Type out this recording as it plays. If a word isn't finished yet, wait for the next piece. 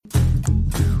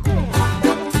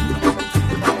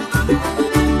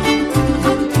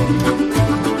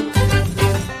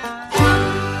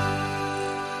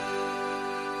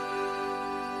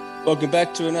Welcome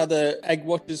back to another Ag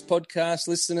Watchers podcast,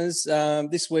 listeners.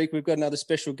 This week we've got another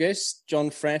special guest, John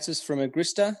Francis from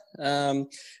Agrista, and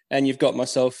you've got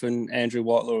myself and Andrew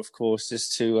Whitelaw, of course,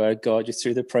 just to guide you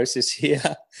through the process here.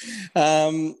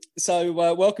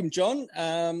 Welcome, John.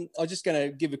 I'm just going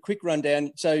to give a quick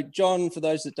rundown. So John, for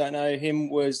those that don't know him,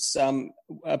 was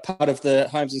a part of the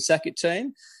Holmes and Sackett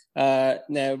team.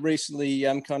 Now recently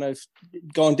kind of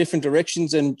gone different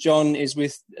directions, and John is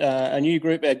with a new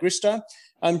group, Agrista.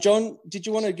 John, did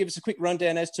you want to give us a quick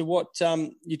rundown as to what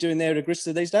you're doing there at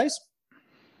Agrista these days?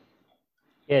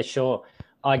 Yeah, sure.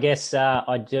 I guess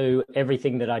I do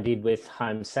everything that I did with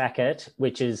Holmes Sackett,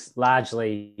 which is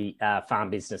largely farm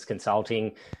business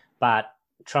consulting, but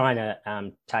trying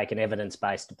to take an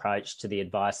evidence-based approach to the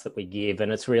advice that we give.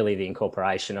 And it's really the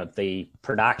incorporation of the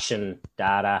production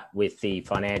data with the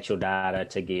financial data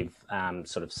to give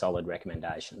sort of solid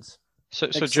recommendations. So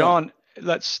John,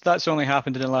 that's only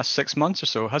happened in the last 6 months or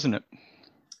so, hasn't it?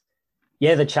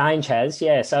 Yeah, the change has.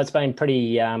 Yeah, so it's been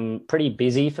pretty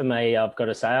busy for me, I've got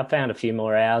to say. I've found a few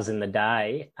more hours in the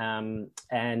day, and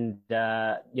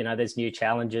there's new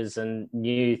challenges and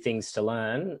new things to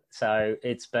learn. So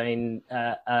it's been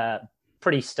a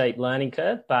pretty steep learning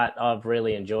curve, but I've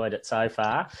really enjoyed it so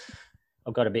far.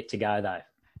 I've got a bit to go though.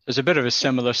 There's a bit of a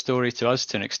similar story to us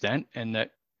to an extent, in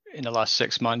that in the last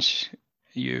 6 months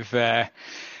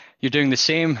you're doing the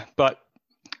same, but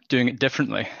doing it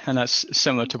differently. And that's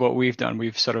similar to what we've done.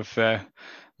 We've sort of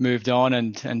moved on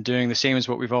and doing the same as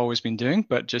what we've always been doing,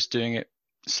 but just doing it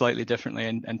slightly differently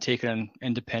and taking an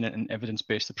independent and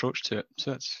evidence-based approach to it.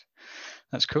 So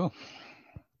that's cool.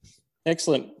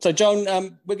 Excellent. So John,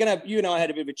 you and I had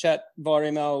a bit of a chat via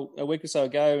email a week or so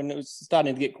ago, and it was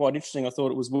starting to get quite interesting. I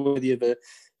thought it was worthy of a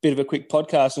bit of a quick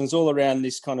podcast, and it's all around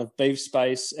this kind of beef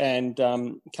space and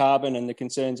carbon and the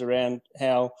concerns around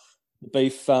how the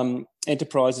beef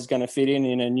enterprise is going to fit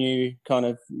in a new kind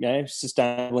of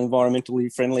sustainable,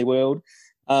 environmentally friendly world.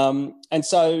 And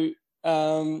so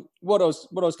what I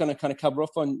was going to kind of cover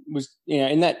off on was,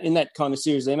 in that kind of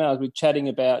series of emails, we're chatting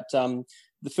about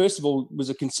the first of all was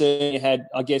a concern you had,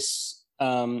 I guess,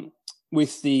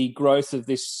 with the growth of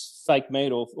this fake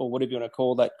meat or whatever you want to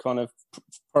call that kind of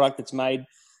product that's made,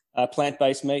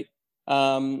 plant-based meat.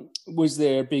 Was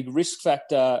there a big risk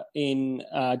factor in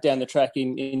down the track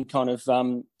in kind of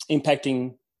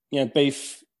impacting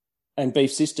beef and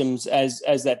beef systems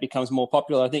as that becomes more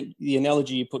popular? I think the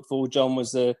analogy you put forward, John,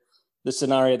 was the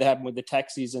scenario that happened with the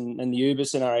taxis and the Uber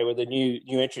scenario, where the new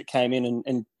entrant came in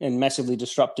and massively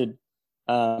disrupted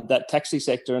that taxi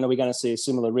sector. And are we going to see a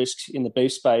similar risk in the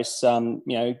beef space?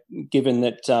 Given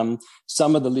that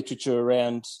some of the literature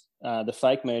around the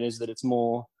fake meat is that it's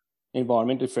more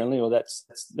environmentally friendly, or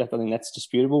I think that's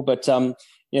disputable. But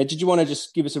did you want to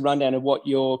just give us a rundown of what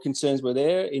your concerns were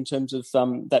there in terms of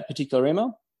that particular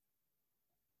email?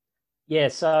 Yeah,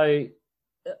 so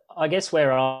I guess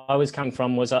where I was coming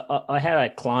from was I had a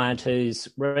client who's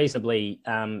reasonably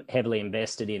heavily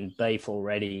invested in beef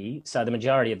already. So the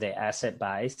majority of their asset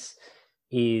base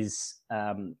is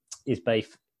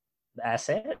beef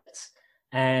assets,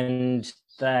 and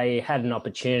they had an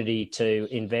opportunity to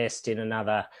invest in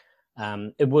another.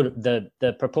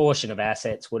 The proportion of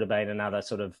assets would have been another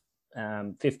sort of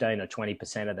 15 or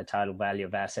 20% of the total value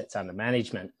of assets under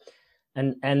management,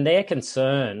 and their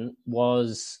concern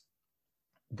was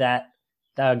that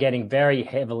they were getting very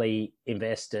heavily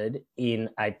invested in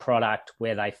a product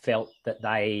where they felt that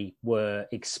they were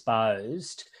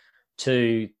exposed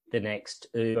to the next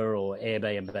Uber or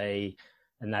Airbnb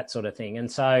and that sort of thing.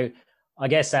 And so I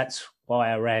guess that's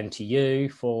why I ran to you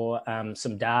for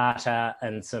some data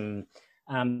and some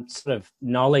sort of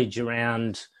knowledge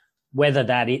around whether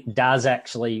that it does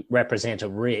actually represent a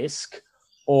risk,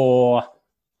 or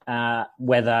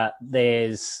whether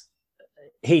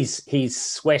he's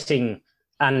sweating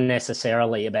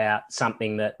unnecessarily about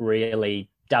something that really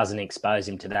doesn't expose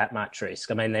him to that much risk.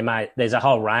 I mean, there's a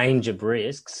whole range of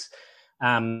risks,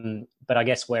 but I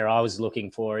guess where I was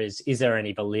looking for is there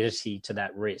any validity to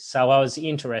that risk? So I was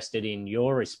interested in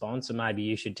your response, and maybe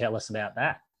you should tell us about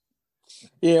that.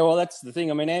 Yeah, well, that's the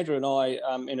thing. I mean, Andrew and I,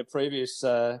 in a previous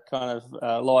kind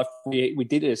of life, we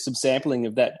did some sampling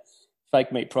of that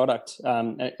fake meat product.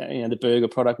 The burger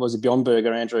product was a Beyond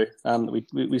Burger, Andrew, that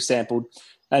we sampled.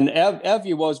 And our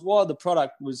view was, while the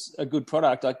product was a good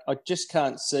product, I just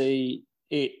can't see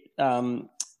it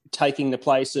taking the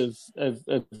place of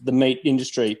the meat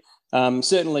industry.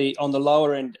 Certainly on the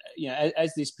lower end,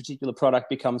 as this particular product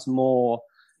becomes more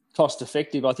cost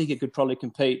effective, I think it could probably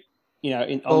compete,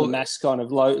 on the mass kind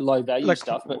of low value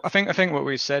stuff. But I think what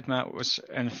we said, Matt, was,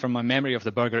 and from my memory of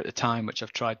the burger at the time, which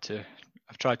I've tried to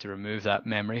remove that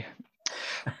memory,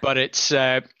 but it's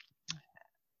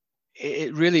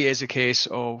it really is a case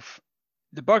of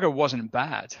the burger wasn't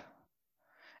bad,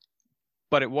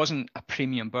 but it wasn't a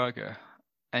premium burger,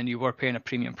 and you were paying a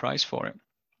premium price for it.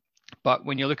 But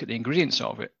when you look at the ingredients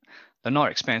of it, they're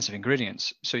not expensive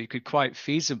ingredients, so you could quite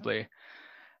feasibly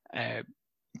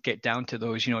get down to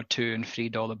those, $2 and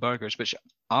 $3 burgers, which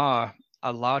are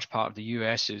a large part of the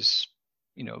US's,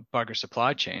 burger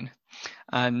supply chain,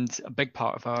 and a big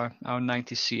part of our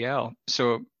 90 CL.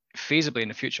 So feasibly in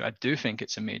the future, I do think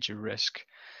it's a major risk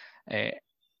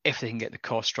if they can get the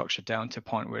cost structure down to a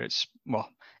point where it's, well,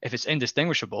 if it's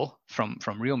indistinguishable from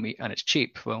real meat and it's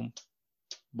cheap, well,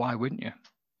 why wouldn't you?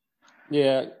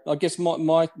 Yeah, I guess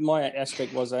my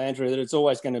aspect was, Andrew, that it's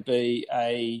always going to be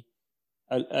a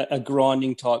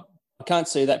grinding type. I can't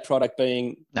see that product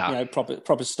being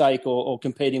proper steak or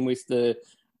competing with the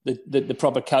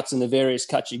proper cuts and the various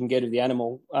cuts you can get of the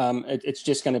animal. It's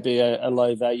just going to be a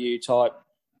low value type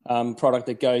product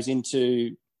that goes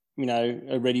into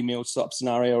a ready meal type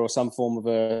scenario, or some form of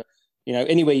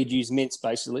anywhere you'd use mince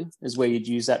basically is where you'd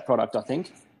use that product, I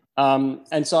think. And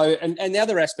the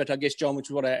other aspect, I guess, John, which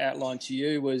is what I outlined to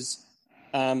you, was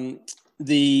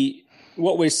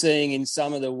what we're seeing in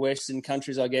some of the Western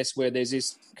countries, I guess, where there's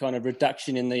this kind of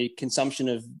reduction in the consumption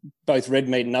of both red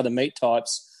meat and other meat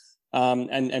types.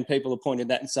 And people have pointed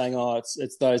that and saying,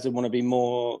 it's those that want to be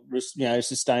more,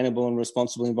 sustainable and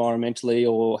responsible environmentally,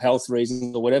 or health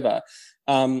reasons or whatever.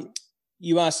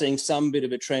 You are seeing some bit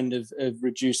of a trend of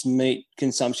reduced meat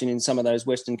consumption in some of those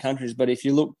Western countries. But if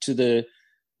you look to the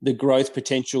growth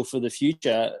potential for the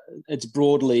future, it's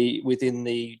broadly within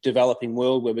the developing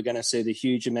world where we're going to see the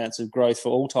huge amounts of growth for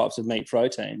all types of meat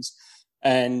proteins.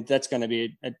 And that's going to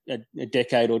be a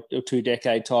decade or 2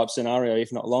 decade type scenario,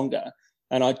 if not longer.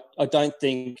 And I don't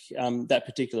think that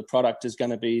particular product is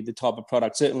going to be the type of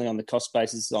product, certainly on the cost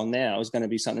basis it's on now, is going to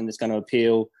be something that's going to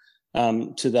appeal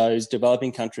to those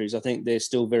developing countries. I think they're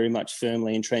still very much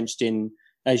firmly entrenched in,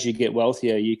 as you get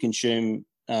wealthier, you consume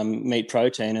meat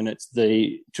protein, and it's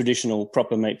the traditional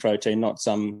proper meat protein, not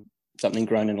something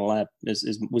grown in a lab,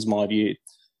 was my view.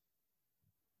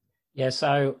 Yeah,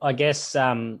 so I guess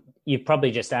you've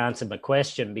probably just answered my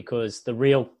question, because the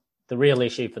real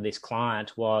issue for this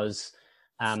client was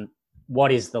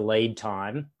what is the lead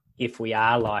time if we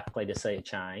are likely to see a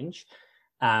change,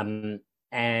 and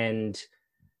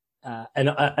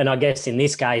I guess in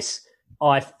this case,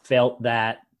 I felt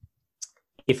that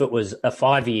if it was a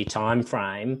 5-year time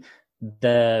frame,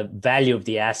 the value of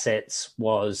the assets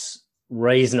was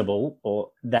reasonable, or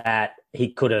that he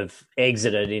could have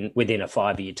exited within a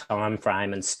 5-year time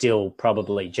frame and still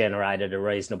probably generated a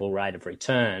reasonable rate of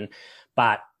return.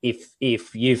 But if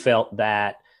you felt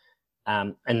that,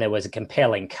 and there was a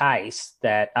compelling case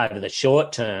that over the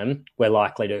short term we're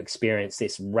likely to experience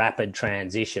this rapid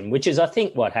transition, which is, I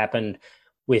think, what happened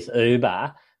with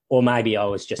Uber, or maybe I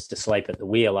was just asleep at the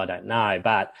wheel, I don't know.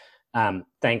 But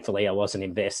thankfully I wasn't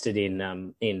invested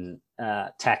in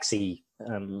taxi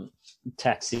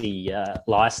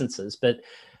licenses. But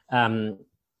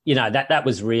that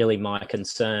was really my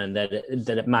concern, that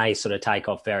it may sort of take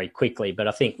off very quickly. But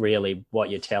I think really what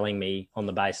you're telling me on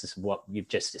the basis of what you've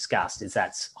just discussed is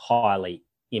that's highly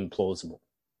implausible.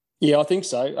 Yeah, I think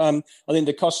so. I think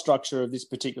the cost structure of this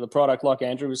particular product, like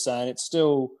Andrew was saying, it's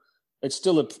still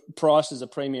priced as a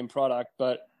premium product,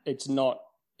 but it's not.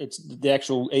 It's the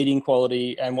actual eating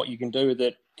quality and what you can do with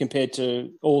it compared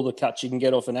to all the cuts you can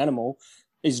get off an animal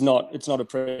is not. It's not a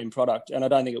premium product, and I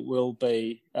don't think it will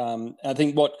be. I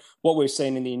think what we've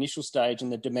seen in the initial stage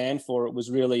and the demand for it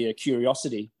was really a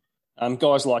curiosity.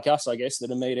 Guys like us, I guess, that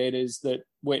are meat eaters that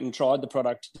went and tried the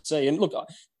product to see. And look,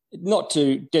 not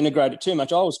to denigrate it too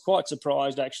much, I was quite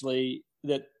surprised actually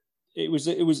that it was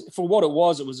for what it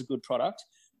was a good product.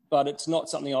 But it's not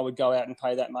something I would go out and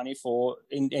pay that money for.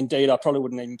 Indeed, I probably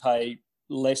wouldn't even pay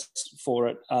less for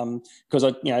it because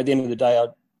at the end of the day,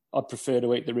 I'd prefer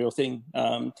to eat the real thing.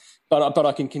 But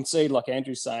I can concede, like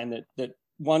Andrew's saying, that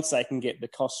once they can get the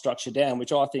cost structure down,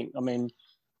 which I think, I'm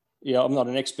not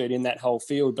an expert in that whole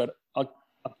field, but I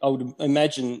would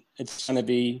imagine it's going to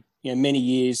be many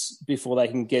years before they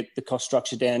can get the cost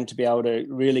structure down to be able to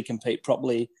really compete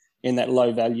properly in that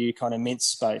low value kind of mince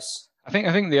space. I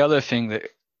think the other thing that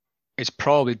it's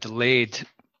probably delayed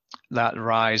that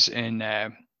rise in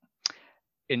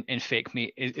fake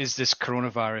meat is this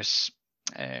coronavirus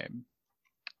the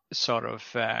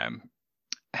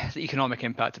economic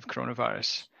impact of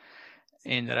coronavirus.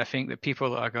 In that, I think that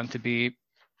people are going to be,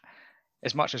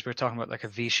 as much as we're talking about like a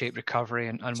V-shaped recovery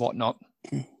and whatnot,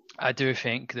 I do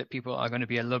think that people are going to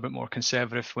be a little bit more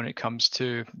conservative when it comes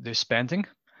to the spending.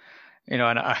 And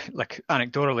I, like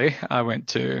anecdotally, I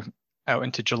went out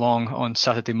into Geelong on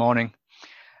Saturday morning,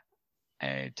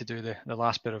 to do the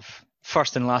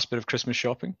first and last bit of Christmas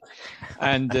shopping,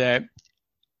 and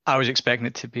I was expecting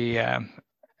it to be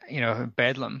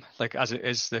bedlam, like as it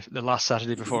is the last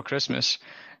Saturday before Christmas,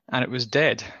 and it was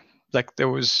dead. Like there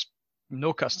was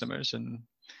no customers, and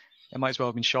I might as well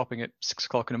have been shopping at 6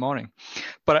 o'clock in the morning.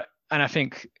 And I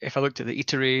think if I looked at the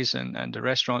eateries and the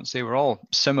restaurants, they were all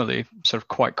similarly sort of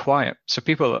quite quiet. So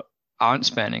people aren't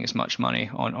spending as much money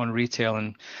on retail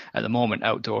and at the moment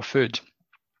outdoor food.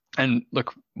 And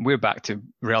look, we're back to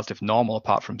relative normal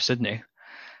apart from Sydney.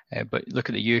 But look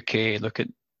at the UK, look at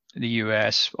the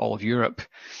US, all of Europe.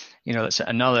 That's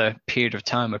another period of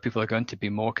time where people are going to be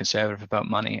more conservative about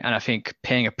money. And I think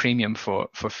paying a premium for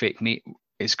fake meat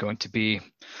is going to be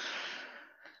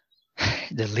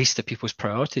the least of people's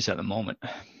priorities at the moment.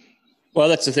 Well,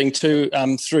 that's the thing too.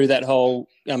 Through that whole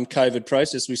COVID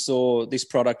process, we saw this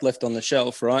product left on the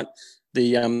shelf, right?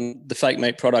 The fake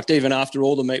meat product, even after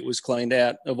all the meat was cleaned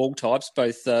out of all types,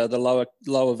 both the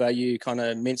lower value kind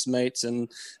of minced meats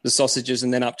and the sausages,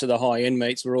 and then up to the high end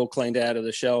meats, were all cleaned out of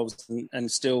the shelves,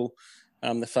 and still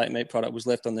the fake meat product was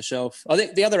left on the shelf. I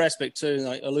think the other aspect too, and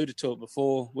I alluded to it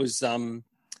before, was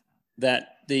that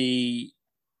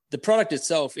the product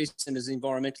itself isn't as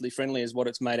environmentally friendly as what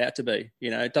it's made out to be.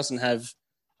 It doesn't have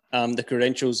the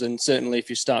credentials, and certainly if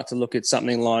you start to look at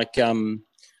something like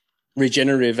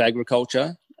regenerative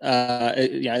agriculture,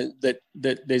 that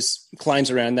there's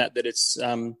claims around that it's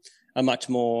a much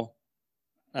more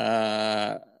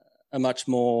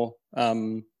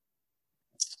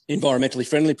environmentally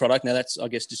friendly product. Now that's, I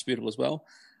guess, disputable as well.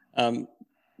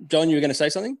 John, you were going to say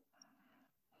something?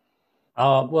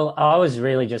 Oh, well, I was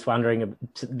really just wondering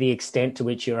the extent to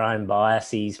which your own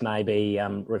biases may be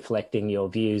reflecting your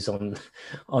views on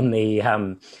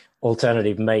the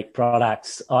alternative meat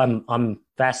products. I'm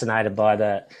fascinated by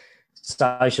the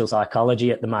social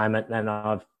psychology at the moment, and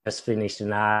I've just finished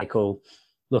an article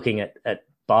looking at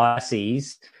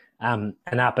biases. And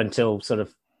up until sort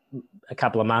of a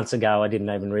couple of months ago, I didn't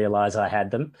even realise I had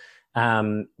them,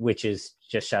 which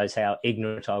just shows how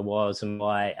ignorant I was, and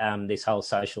why this whole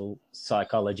social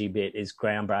psychology bit is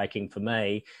groundbreaking for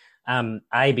me.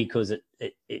 Because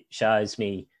it shows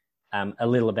me a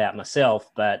little about myself,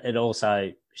 but it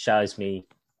also shows me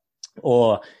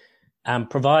or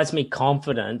provides me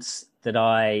confidence that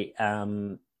I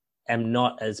am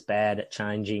not as bad at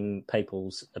changing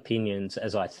people's opinions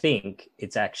as I think.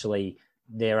 It's actually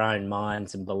their own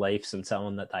minds and beliefs and so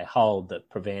on that they hold that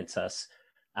prevents us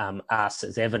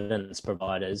as evidence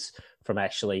providers from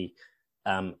actually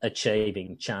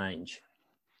achieving change.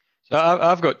 So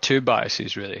I've got two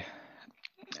biases really,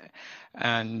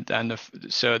 and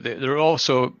so there are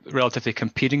also relatively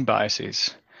competing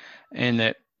biases in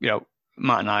that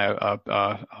Matt and I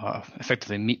are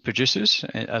effectively meat producers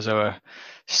as our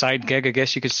side gig, I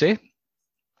guess you could say,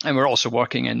 and we're also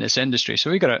working in this industry, so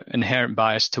we've got an inherent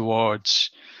bias towards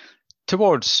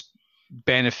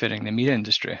benefiting the meat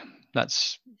industry.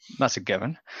 That's a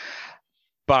given.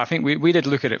 But I think we did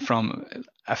look at it from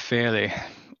a fairly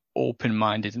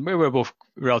open-minded, and we're both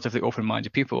relatively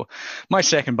open-minded people. My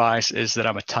second bias is that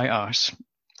I'm a tight arse.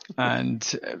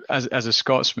 And as a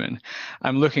Scotsman,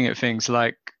 I'm looking at things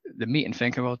like the meat and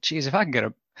thinking, well, geez, if I can get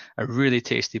a really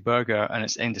tasty burger and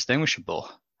it's indistinguishable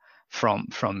from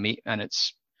meat, and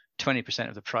it's 20%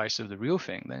 of the price of the real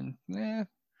thing, then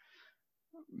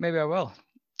maybe I will.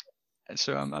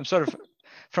 So I'm sort of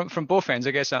from both ends.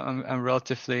 I guess I'm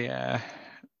relatively. I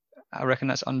reckon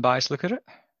that's unbiased. Look at it.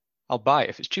 I'll buy it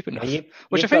if it's cheap enough.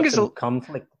 Which I think is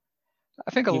conflict.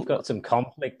 I think you've got some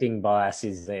conflicting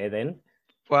biases there. Then.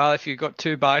 Well, if you've got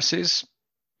two biases,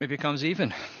 it becomes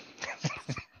even.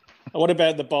 What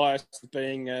about the bias of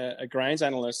being a grains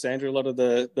analyst, Andrew? A lot of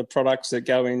the products that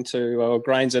go into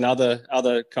grains and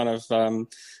other kind of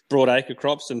broadacre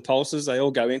crops and pulses, they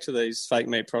all go into these fake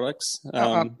meat products.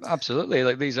 Absolutely,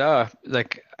 like these are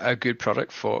like a good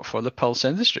product for the pulse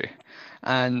industry,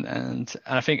 and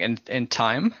I think in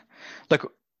time, like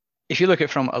if you look at it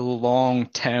from a long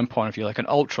term point of view, like an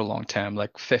ultra long term,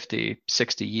 like 50,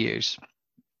 60 years,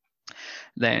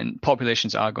 then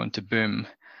populations are going to boom.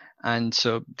 And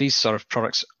so these sort of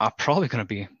products are probably going to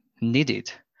be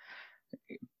needed,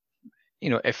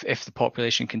 if the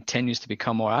population continues to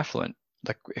become more affluent.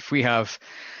 Like if we have,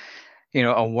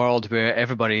 a world where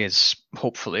everybody is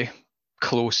hopefully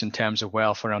close in terms of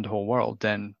wealth around the whole world,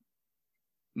 then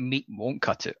meat won't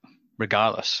cut it,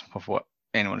 regardless of what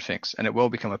anyone thinks, and it will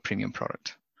become a premium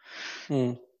product.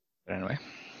 But anyway.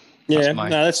 Yeah, no,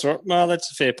 that's right. Well,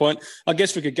 that's a fair point. I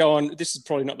guess we could go on. This is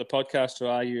probably not the podcast to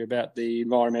argue about the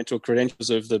environmental credentials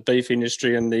of the beef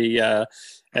industry and the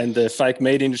fake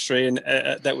meat industry, and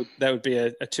that would be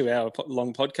a 2-hour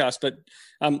long podcast. But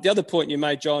the other point you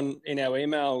made, John, in our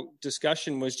email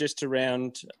discussion was just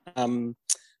around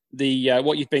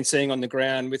what you've been seeing on the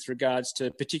ground with regards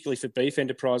to, particularly for beef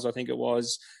enterprise, I think it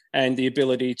was, and the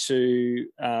ability to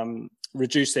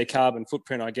reduce their carbon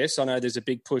footprint. I guess I know there's a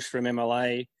big push from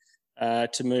MLA.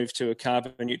 To move to a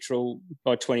carbon neutral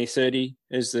by 2030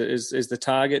 is the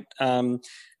target, and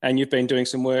you've been doing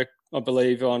some work, I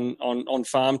believe, on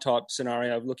farm type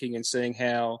scenario, looking and seeing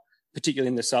how, particularly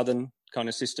in the southern kind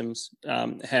of systems,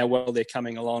 how well they're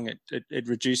coming along at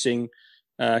reducing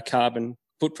carbon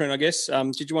footprint. I guess.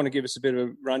 Did you want to give us a bit of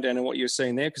a rundown on what you were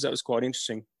seeing there, because that was quite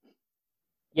interesting?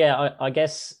 Yeah, I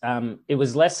guess it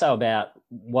was less so about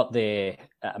what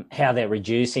how they're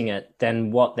reducing it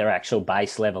than what their actual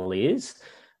base level is.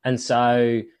 And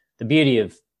so the beauty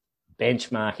of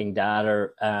benchmarking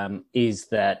data is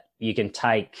that you can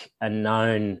take a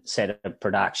known set of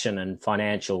production and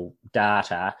financial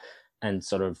data and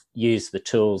sort of use the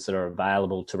tools that are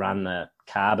available to run the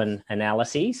carbon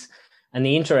analyses. And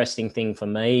the interesting thing for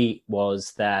me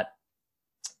was that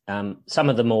some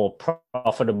of the more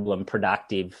profitable and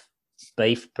productive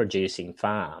beef producing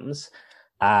farms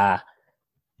are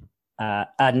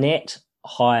net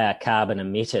higher carbon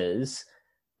emitters.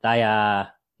 They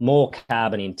are more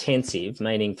carbon intensive,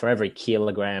 meaning for every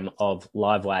kilogram of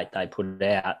live weight they put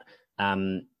out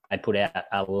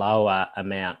a lower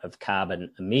amount of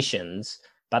carbon emissions,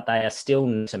 but they are still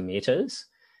net emitters.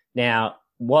 Now,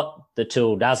 what the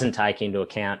tool doesn't take into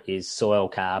account is soil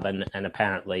carbon, and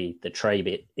apparently the tree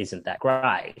bit isn't that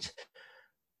great.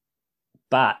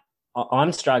 But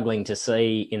I'm struggling to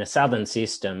see in a southern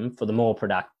system for the more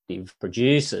productive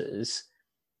producers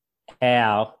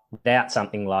how, without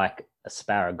something like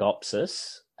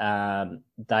Asparagopsis,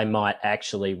 they might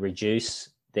actually reduce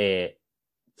their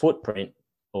footprint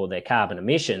or their carbon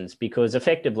emissions, because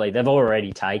effectively they've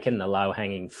already taken the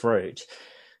low-hanging fruit.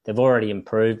 They've already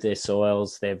improved their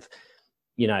soils. They're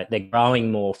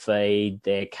growing more feed.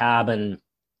 Their carbon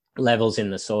levels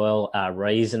in the soil are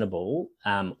reasonable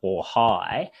or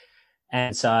high.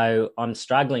 And so I'm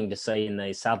struggling to see in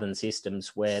these southern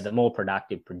systems where the more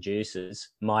productive producers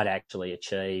might actually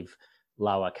achieve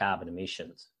lower carbon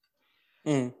emissions.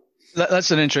 Mm.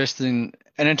 That's an interesting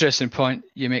point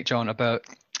you make, John, about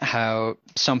how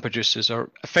some producers are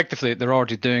effectively, they're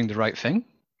already doing the right thing,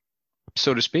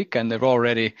 so to speak, and they've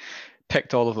already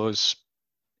picked all of those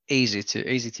easy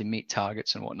to meet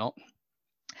targets and whatnot.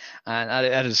 And I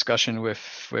had a discussion with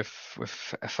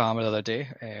a farmer the other day,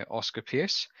 Oscar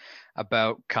Pierce,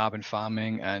 about carbon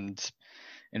farming and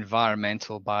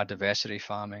environmental biodiversity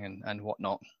farming and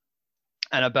whatnot,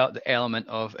 and about the element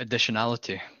of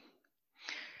additionality.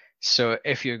 So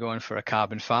if you're going for a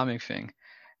carbon farming thing,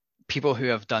 people who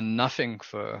have done nothing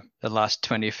for the last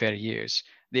 20, 30 years,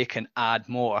 they can add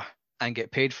more and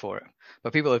get paid for it.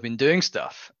 But people who have been doing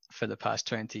stuff for the past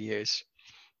 20 years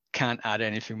can't add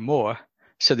anything more.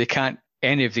 So they can't,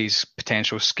 any of these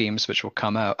potential schemes which will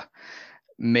come out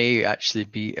may actually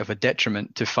be of a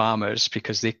detriment to farmers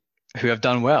because who have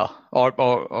done well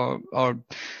or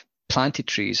planted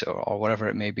trees or whatever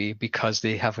it may be, because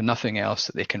they have nothing else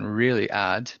that they can really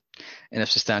add in a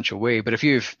substantial way. But if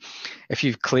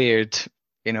you've cleared,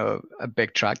 a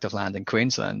big tract of land in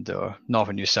Queensland or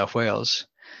northern New South Wales,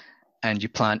 and you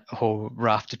plant a whole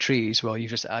raft of trees, well,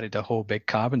 you've just added a whole big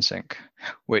carbon sink,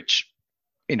 which,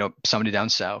 somebody down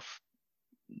south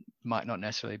might not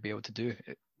necessarily be able to do,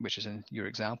 which is in your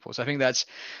example. So I think that's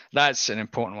an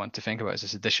important one to think about, is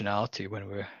this additionality when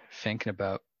we're thinking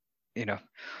about,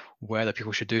 whether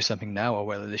people should do something now or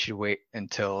whether they should wait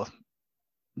until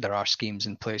there are schemes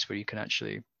in place where you can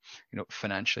actually,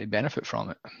 financially benefit from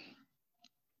it.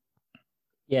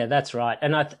 Yeah, that's right.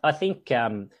 And I think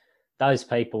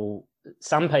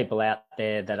some people out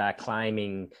there that are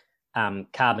claiming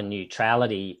carbon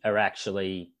neutrality are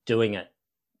actually doing it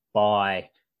by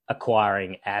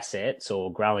acquiring assets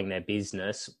or growing their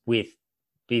business with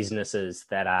businesses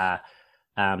that are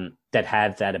that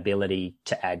have that ability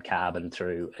to add carbon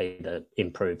through either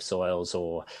improved soils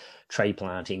or tree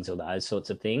plantings or those sorts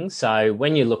of things. So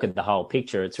when you look at the whole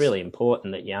picture, it's really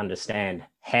important that you understand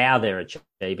how they're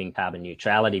achieving carbon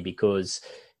neutrality, because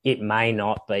it may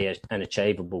not be an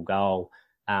achievable goal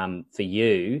for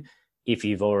you if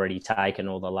you've already taken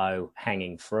all the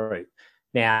low-hanging fruit.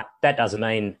 Now, that doesn't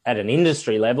mean at an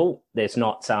industry level there's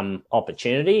not some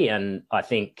opportunity, and I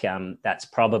think that's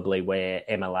probably where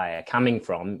MLA are coming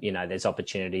from. There's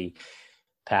opportunity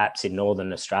perhaps in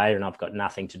Northern Australia, and I've got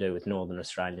nothing to do with Northern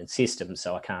Australian systems,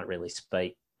 so I can't really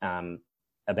speak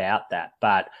about that.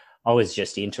 But I was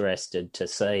just interested to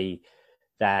see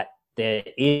that there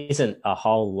isn't a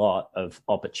whole lot of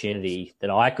opportunity that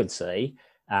I could see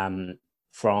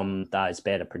from those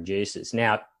better producers.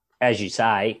 Now, as you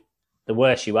say, the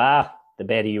worse you are, the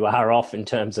better you are off in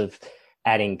terms of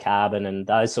adding carbon and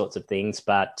those sorts of things.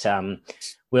 But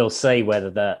we'll see whether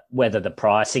the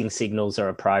pricing signals are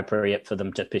appropriate for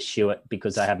them to pursue it,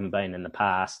 because they haven't been in the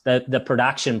past. The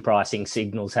production pricing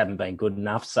signals haven't been good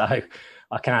enough, so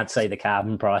I can't see the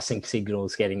carbon pricing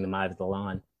signals getting them over the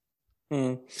line.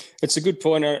 It's a good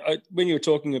point. When you were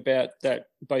talking about that,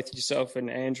 both yourself and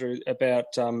Andrew,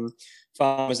 about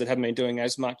farmers that haven't been doing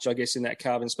as much, I guess, in that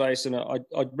carbon space, and I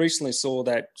recently saw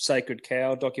that Sacred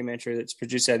Cow documentary that's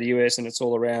produced out of the US, and it's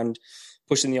all around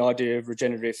pushing the idea of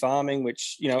regenerative farming,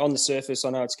 which, you know, on the surface, I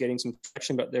know it's getting some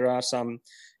traction, but there are some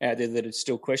out there that are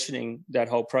still questioning that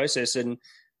whole process. And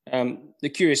the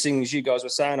curious thing is, you guys were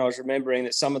saying, I was remembering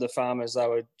that some of the farmers they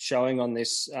were showing on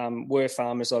this were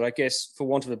farmers that, I guess, for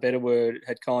want of a better word,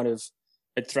 had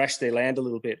thrashed their land a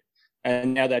little bit.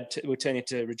 And now they were turning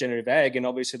to regenerative ag, and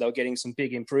obviously they were getting some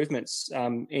big improvements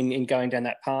in going down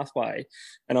that pathway.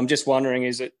 And I'm just wondering,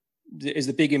 is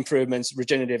the big improvements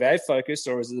regenerative ag focused,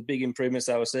 or is it the big improvements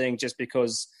they were seeing just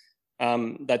because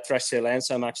they'd thrashed their land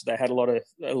so much they had a lot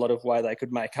of way they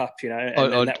could make up, you know,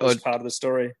 and that was part of the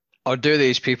story. Or do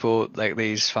these people, like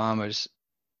these farmers,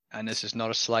 and this is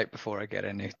not a slight before I get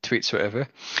any tweets or whatever,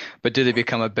 but do they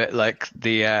become a bit like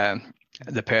the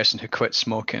person who quits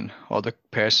smoking, or the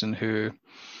person who,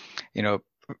 you know,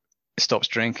 stops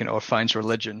drinking or finds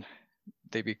religion?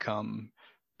 They become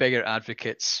bigger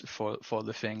advocates for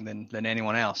the thing than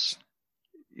anyone else.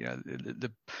 You know,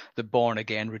 the born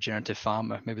again regenerative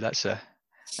farmer. Maybe that's a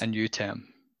new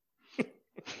term.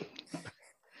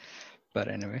 But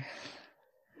anyway.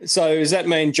 So does that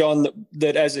mean, John,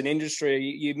 that as an industry,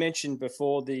 you mentioned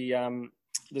before the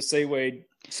seaweed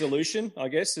solution, I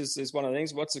guess, is one of the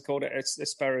things. What's it called? It's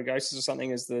asparagosis or something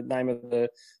is the name of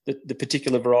the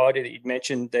particular variety that you'd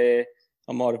mentioned there.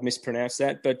 I might have mispronounced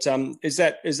that, but is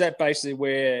that basically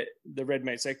where the red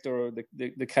meat sector or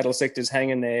the cattle sector is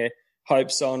hanging their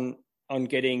hopes on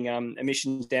getting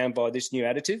emissions down by this new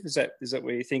additive? Is that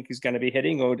where you think is going to be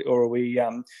heading, or are we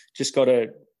just got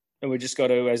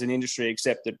to as an industry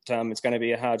accept that it's going to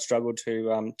be a hard struggle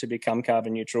to become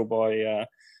carbon neutral by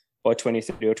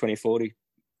 2030 or 2040?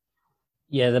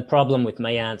 Yeah, the problem with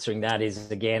me answering that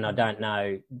is, again, I don't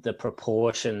know the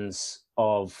proportions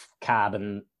of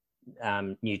carbon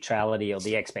neutrality or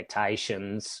the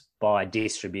expectations by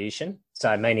distribution.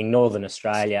 So meaning Northern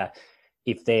Australia,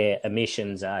 if their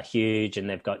emissions are huge and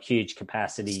they've got huge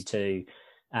capacity to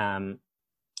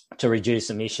reduce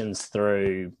emissions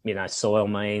through, you know, soil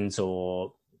means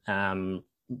or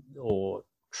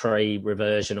tree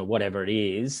reversion or whatever it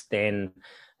is, then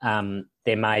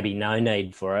there may be no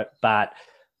need for it. But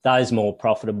those more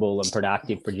profitable and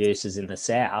productive producers in the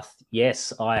south,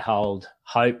 yes, I hold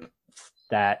hope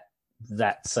that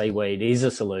seaweed is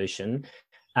a solution.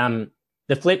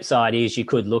 The flip side is you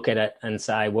could look at it and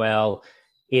say, well,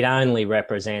 it only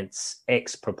represents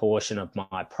X proportion of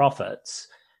my profits.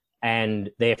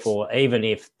 And therefore, even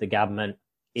if the government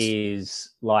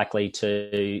is likely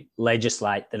to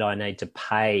legislate that I need to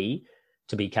pay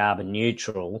to be carbon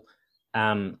neutral,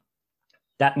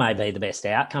 that may be the best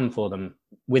outcome for them.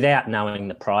 Without knowing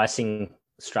the pricing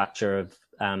structure of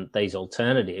these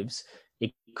alternatives,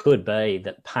 it could be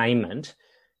that payment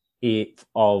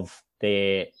of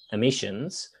their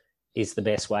emissions is the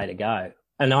best way to go.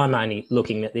 And I'm only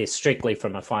looking at this strictly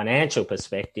from a financial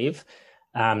perspective,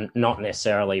 not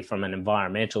necessarily from an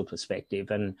environmental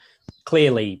perspective. And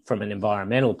clearly from an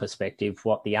environmental perspective,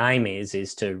 what the aim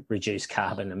is to reduce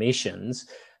carbon emissions.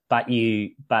 But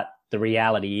the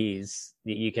reality is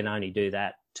that you can only do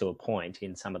that to a point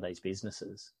in some of these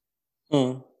businesses.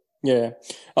 Yeah.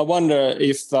 I wonder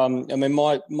if,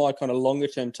 my kind of longer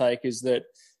term take is that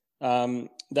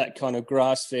that kind of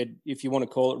grass-fed, if you want to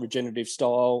call it regenerative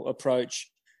style approach,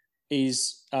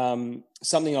 is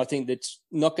something I think that's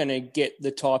not going to get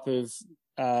the type of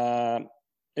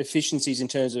efficiencies in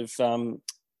terms of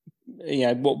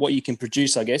what you can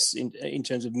produce, I guess, in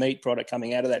terms of meat product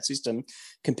coming out of that system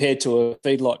compared to a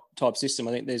feedlot type system.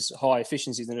 I think there's high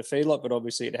efficiencies in a feedlot, but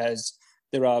obviously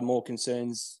there are more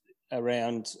concerns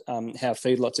around how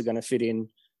feedlots are going to fit in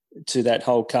to that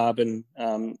whole carbon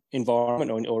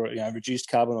environment or reduced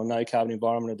carbon or no carbon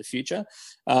environment of the future.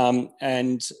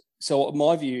 And so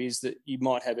my view is that you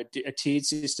might have a tiered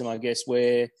system, I guess,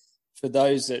 where for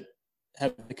those that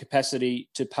have the capacity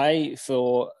to pay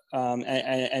for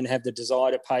and have the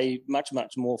desire to pay much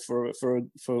more for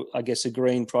I guess a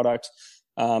green product,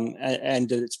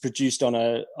 and it's produced on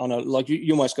a like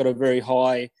you almost got a very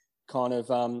high kind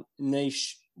of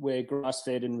niche where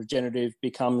grass-fed and regenerative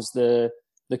becomes the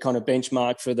kind of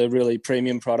benchmark for the really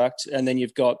premium product, and then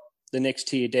you've got the next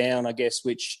tier down, I guess,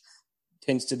 which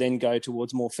tends to then go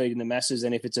towards more feeding the masses.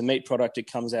 And if it's a meat product, it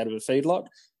comes out of a feedlot.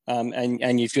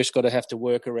 And you've just got to have to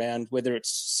work around whether it's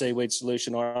seaweed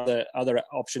solution or other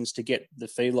options to get the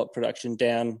feedlot production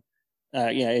down, the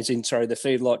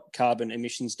feedlot carbon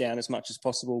emissions down as much as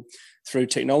possible through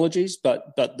technologies.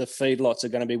 But the feedlots are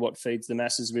going to be what feeds the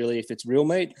masses really if it's real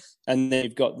meat. And then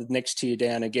you've got the next tier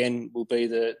down again will be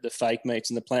the fake meats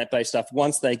and the plant-based stuff.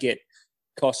 Once they get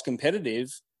cost competitive,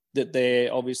 that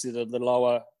they're obviously the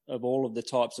lower of all of the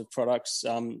types of products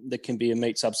that can be a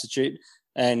meat substitute.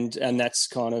 And that's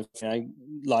kind of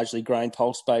largely grain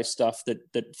pulse based stuff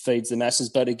that feeds the masses.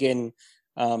 But again,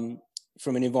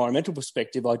 from an environmental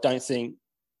perspective, I don't think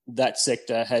that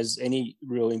sector has any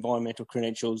real environmental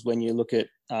credentials when you look at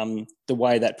the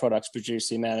way that product's produced,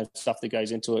 the amount of stuff that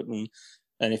goes into it, and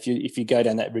if you go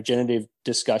down that regenerative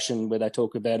discussion where they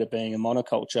talk about it being a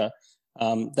monoculture,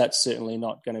 that's certainly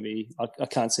not going to be. I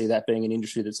can't see that being an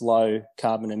industry that's low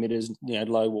carbon emitters,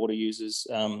 low water users.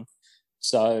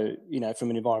 So,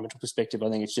 from an environmental perspective, I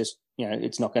think it's just,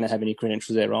 it's not going to have any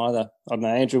credentials there either. I don't know,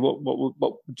 Andrew,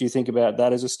 what do you think about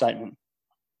that as a statement?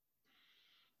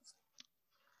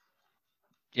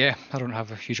 Yeah, I don't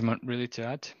have a huge amount really to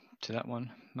add to that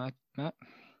one, Matt.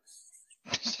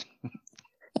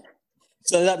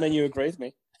 So does that mean you agree with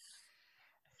me?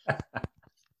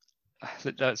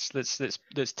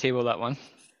 Let's table that one.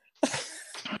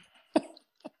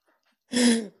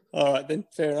 All right, then,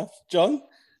 fair enough. John?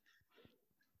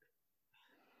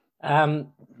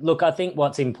 Look, I think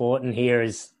what's important here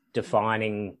is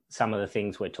defining some of the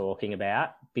things we're talking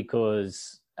about,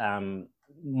 because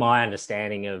my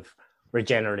understanding of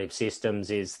regenerative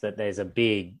systems is that there's a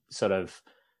big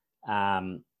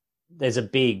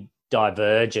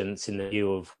divergence in the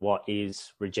view of what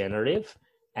is regenerative.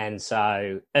 And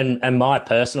so, and my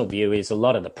personal view is a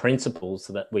lot of the principles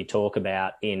that we talk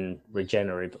about in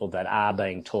regenerative, or that are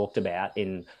being talked about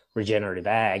in regenerative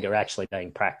ag, are actually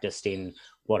being practiced in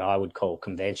what I would call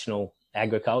conventional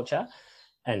agriculture.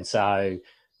 And so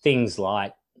things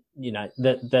like,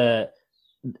 the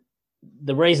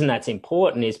reason that's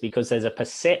important is because there's a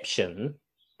perception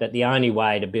that the only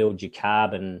way to build your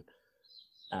carbon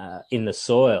in the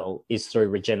soil is through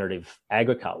regenerative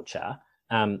agriculture.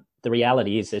 The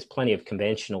reality is there's plenty of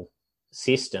conventional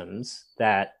systems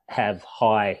that have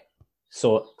high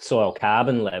soil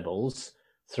carbon levels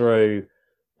through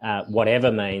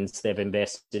whatever means they've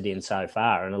invested in so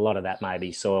far. And a lot of that may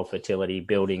be soil fertility,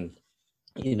 building,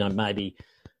 maybe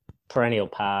perennial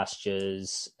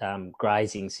pastures,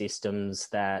 grazing systems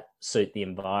that suit the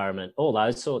environment, all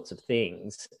those sorts of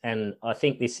things. And I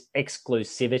think this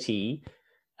exclusivity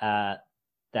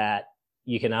that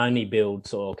you can only build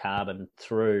soil carbon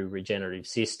through regenerative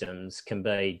systems can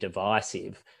be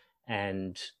divisive.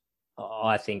 And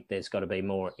I think there's got to be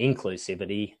more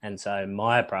inclusivity. And so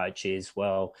my approach is,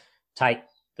 well, take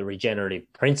the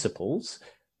regenerative principles,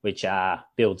 which are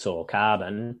build soil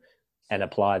carbon, and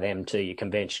apply them to your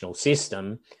conventional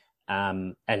system,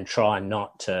 and try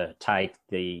not to take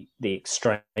the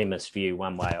extremist view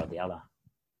one way or the other.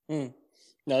 No,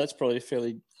 that's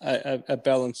probably a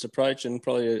balanced approach, and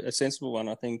probably a sensible one,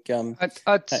 I think.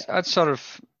 I'd sort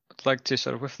of like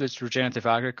to with this regenerative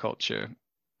agriculture,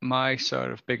 my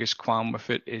sort of biggest qualm with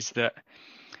it is that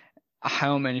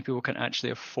how many people can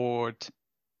actually afford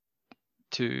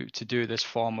to do this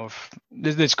form of,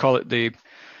 let's call it the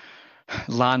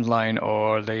Landline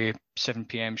or the 7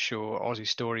 p.m. show Aussie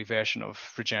Story version of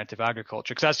regenerative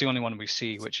agriculture, because that's the only one we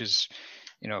see, which is,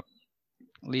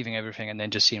 leaving everything and then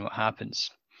just seeing what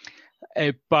happens.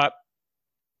 But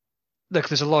look,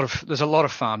 there's a lot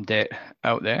of farm debt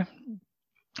out there,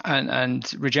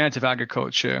 and regenerative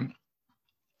agriculture,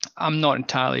 I'm not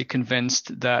entirely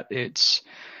convinced that it's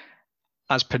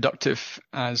as productive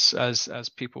as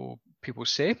people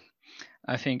say.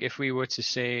 I think if we were to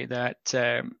say that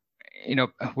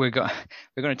we're going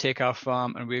to take our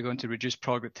farm and we're going to reduce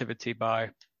productivity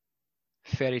by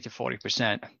 30 to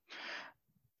 40%,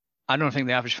 I don't think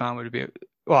the average farmer would be.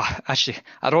 Well, actually,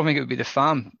 I don't think it would be the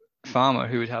farmer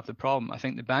who would have the problem. I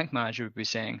think the bank manager would be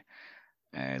saying,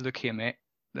 "Look here, mate,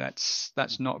 that's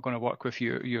not going to work with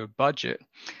your budget."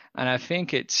 And I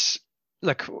think it's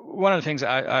like one of the things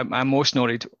that I most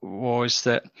noted was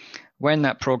that when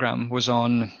that program was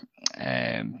on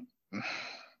the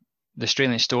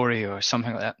Australian Story or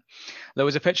something like that, there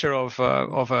was a picture of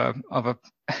a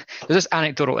there's this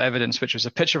anecdotal evidence, which was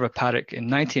a picture of a paddock in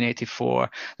 1984.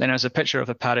 Then there was a picture of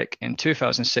a paddock in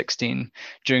 2016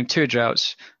 during two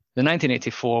droughts. The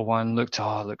 1984 one looks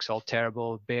all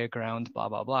terrible, bare ground, blah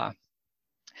blah blah.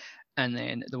 And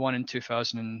then the one in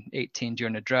 2018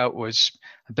 during the drought was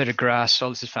a bit of grass. Oh,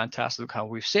 this is fantastic. Look how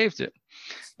we've saved it.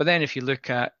 But then if you look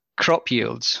at crop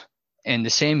yields in the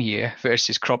same year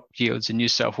versus crop yields in New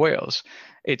South Wales,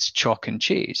 it's chalk and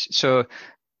cheese. So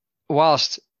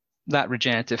whilst that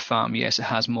regenerative farm, yes, it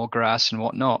has more grass and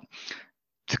whatnot,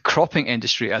 the cropping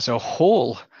industry as a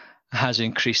whole has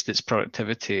increased its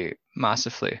productivity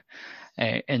massively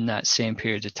in that same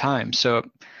period of time. So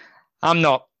I'm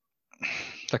not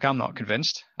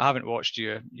convinced. I haven't watched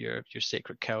your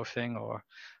Sacred Cow thing or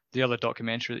the other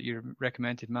documentary that you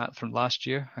recommended, Matt, from last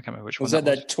year. I can't remember which was one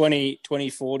that was.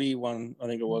 2040 one, I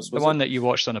think it was. The one that you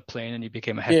watched on a plane and you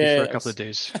became a hippie for a couple of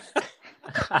days.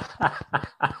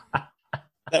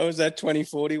 That was that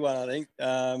 2040 one, I think.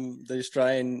 The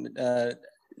Australian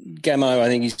Gamo, I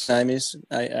think his name is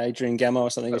Adrian Gamo or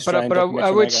something. But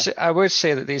I would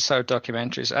say that these are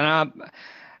documentaries, and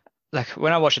like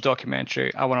when I watch a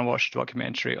documentary, I want to watch a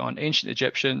documentary on ancient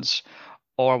Egyptians,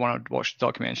 or I want to watch a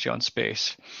documentary on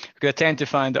space, because I tend to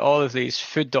find that all of these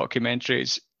food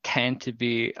documentaries tend to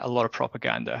be a lot of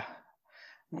propaganda.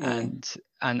 And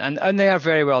they are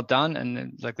very well done,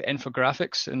 and like the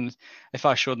infographics, and if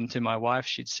I showed them to my wife,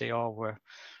 she'd say, "Oh,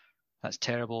 that's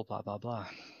terrible," blah blah blah.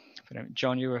 But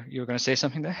John, you were going to say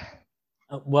something there?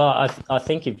 Well, I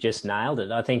think you've just nailed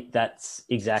it. I think that's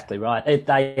exactly right.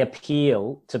 They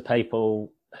appeal to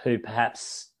people who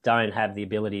perhaps don't have the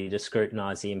ability to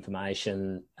scrutinise the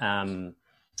information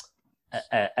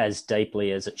as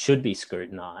deeply as it should be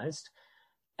scrutinised.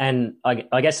 And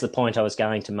I guess the point I was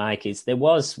going to make is there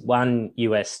was one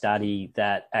US study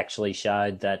that actually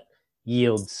showed that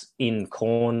yields in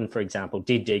corn, for example,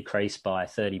 did decrease by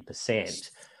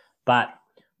 30%. But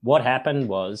what happened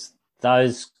was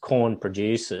those corn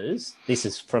producers, this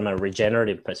is from a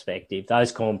regenerative perspective,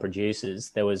 those corn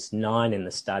producers, there's 10 in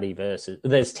the study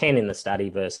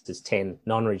versus 10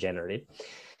 non-regenerative,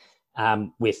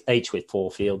 with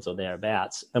 4 fields or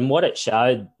thereabouts. And what it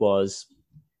showed was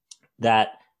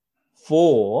that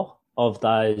 4 of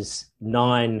those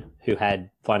 9 who had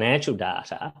financial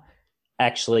data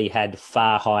actually had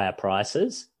far higher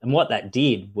prices. And what that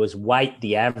did was weight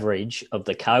the average of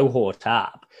the cohort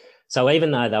up. So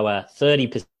even though they were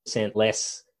 30%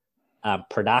 less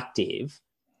productive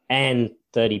and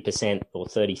 30% or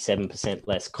 37%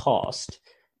 less cost,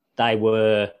 they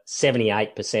were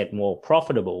 78% more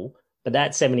profitable. But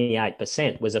that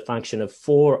 78% was a function of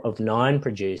 4 of 9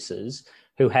 producers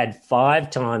who had 5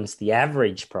 times the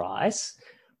average price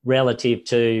relative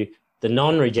to the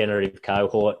non-regenerative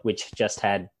cohort, which just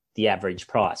had the average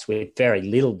price with very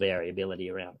little variability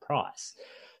around price.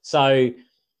 So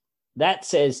that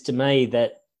says to me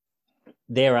that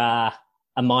there are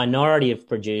a minority of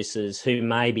producers who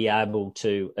may be able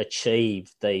to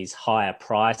achieve these higher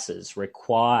prices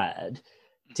required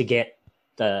to get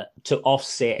to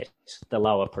offset the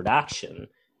lower production.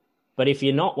 But if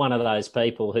you're not one of those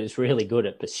people who's really good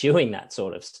at pursuing that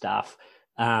sort of stuff,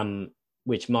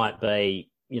 which might be,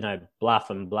 bluff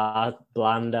and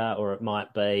blunder, or it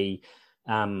might be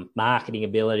marketing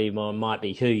ability, or it might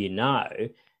be who you know,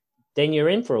 then you're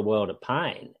in for a world of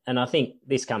pain. And I think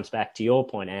this comes back to your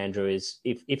point, Andrew, is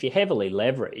if you're heavily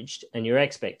leveraged and your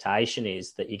expectation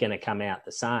is that you're going to come out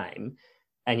the same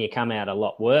and you come out a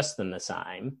lot worse than the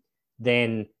same,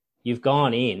 then you've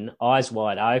gone in eyes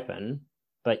wide open,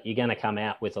 but you're going to come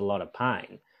out with a lot of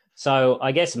pain. So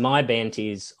I guess my bent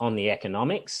is on the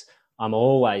economics. I'm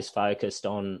always focused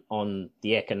on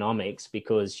the economics,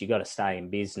 because you got to stay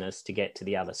in business to get to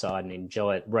the other side and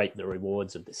enjoy it, reap the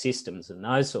rewards of the systems and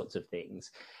those sorts of things.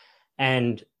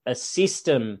 And a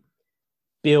system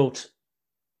built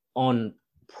on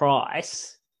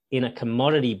price in a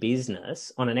commodity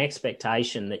business, on an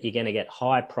expectation that you're going to get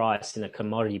high price in a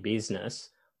commodity business,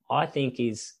 I think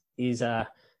is a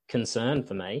concern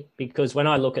for me, because when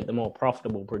I look at the more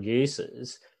profitable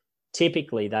producers,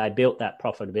 typically they built that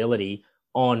profitability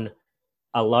on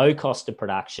a low cost of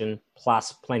production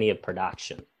plus plenty of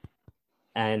production.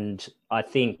 And I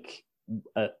think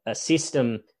a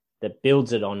system that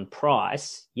builds it on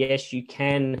price, yes, you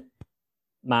can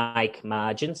make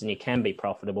margins and you can be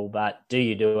profitable, but do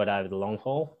you do it over the long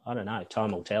haul? I don't know.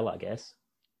 Time will tell, I guess.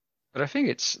 But I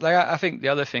think I think the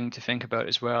other thing to think about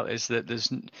as well is that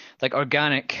there's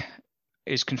organic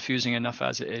is confusing enough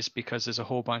as it is, because there's a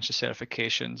whole bunch of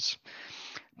certifications.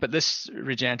 But this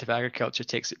regenerative agriculture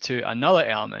takes it to another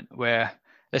element where,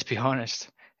 let's be honest,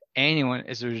 anyone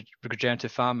is a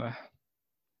regenerative farmer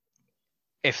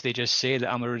if they just say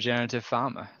that I'm a regenerative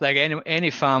farmer. Like any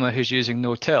farmer who's using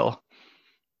no-till,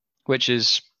 which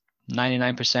is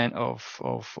 99%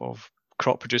 of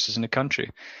crop producers in the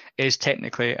country, is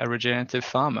technically a regenerative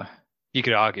farmer. You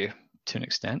could argue to an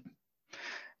extent.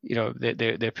 You know,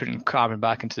 they're putting carbon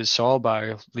back into the soil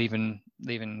by leaving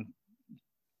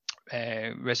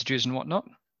residues and whatnot.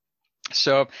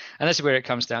 So, and this is where it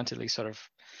comes down to these sort of,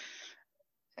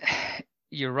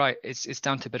 you're right, it's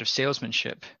down to a bit of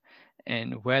salesmanship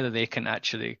and whether they can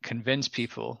actually convince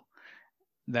people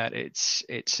that it's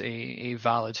a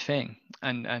valid thing,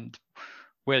 and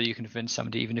whether you can convince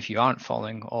somebody, even if you aren't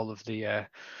following all of the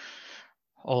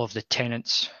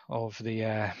tenets of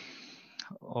the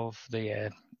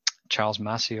Charles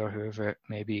Massey or whoever it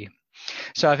may be.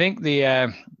 So I think the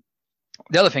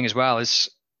other thing as well is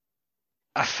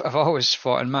I've always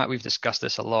thought, and Matt, we've discussed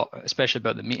this a lot, especially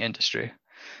about the meat industry,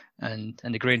 and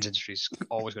the grains industry is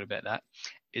always got a bit of that,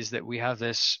 is that we have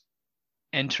this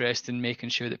interest in making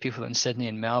sure that people in Sydney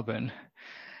and Melbourne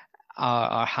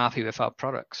are happy with our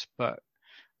products. But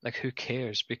like, who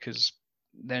cares? Because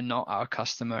they're not our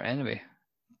customer anyway,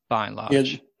 by and large.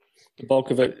 Yeah, the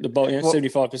bulk of it,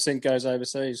 75% goes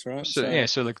overseas, right?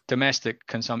 So like domestic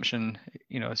consumption,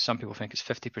 you know, some people think it's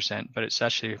 50%, but it's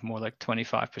actually more like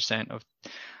 25%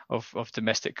 of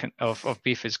domestic of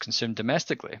beef is consumed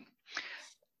domestically.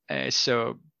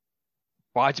 So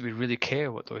why do we really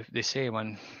care what they say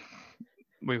when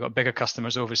we've got bigger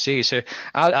customers overseas? So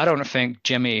I don't think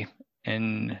Jimmy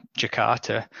in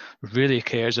Jakarta really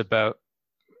cares about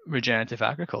regenerative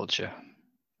agriculture,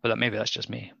 but maybe that's just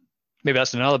me. Maybe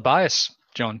that's another bias,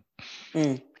 John.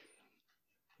 We're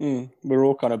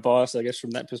all kind of biased, I guess,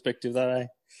 from that perspective, though. Eh?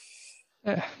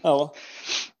 Yeah. Oh well.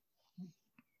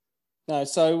 No,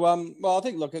 so well, I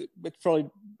think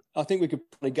I think we could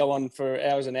probably go on for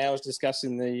hours and hours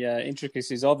discussing the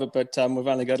intricacies of it, but we've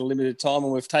only got a limited time,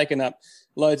 and we've taken up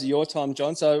loads of your time,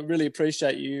 John. So I really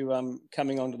appreciate you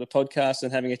coming onto the podcast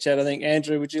and having a chat. I think,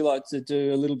 Andrew, would you like to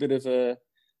do a little bit of a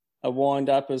wind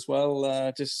up as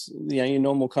well? Just, you know, your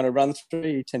normal kind of run through.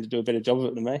 You tend to do a better job of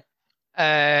it than me.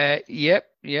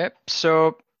 Yep.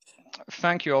 So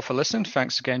thank you all for listening.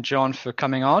 Thanks again, John, for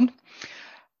coming on.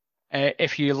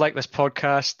 If you like this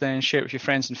podcast, then share it with your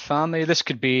friends and family. This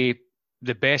could be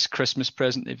the best Christmas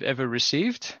present they've ever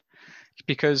received,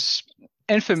 because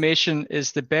information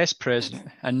is the best present,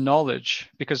 and knowledge,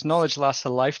 because knowledge lasts a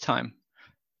lifetime.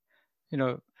 You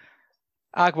know,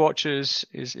 Ag Watchers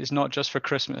is not just for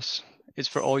Christmas; it's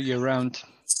for all year round.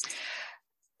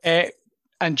 And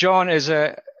John is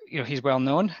he's well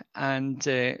known, and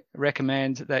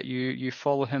recommend that you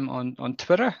follow him on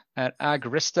Twitter at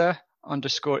agrista_au.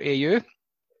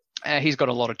 He's got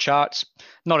a lot of charts,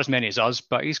 not as many as us,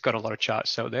 but he's got a lot of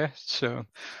charts out there. So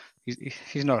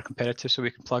he's not a competitor, so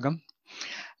we can plug him.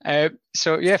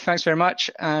 So yeah, thanks very much.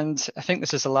 And I think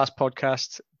this is the last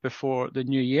podcast before the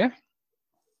new year.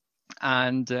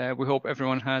 And we hope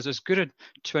everyone has as good a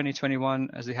 2021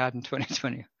 as they had in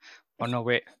 2020. Oh no,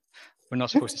 wait, we're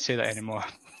not supposed to say that anymore.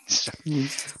 So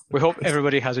we hope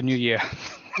everybody has a new year.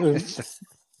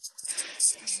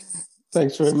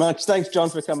 Thanks very much. Thanks, John,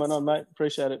 for coming on, mate.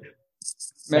 Appreciate it.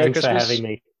 Merry Christmas for having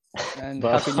me. And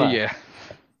Happy New Year.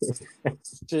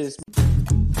 Cheers.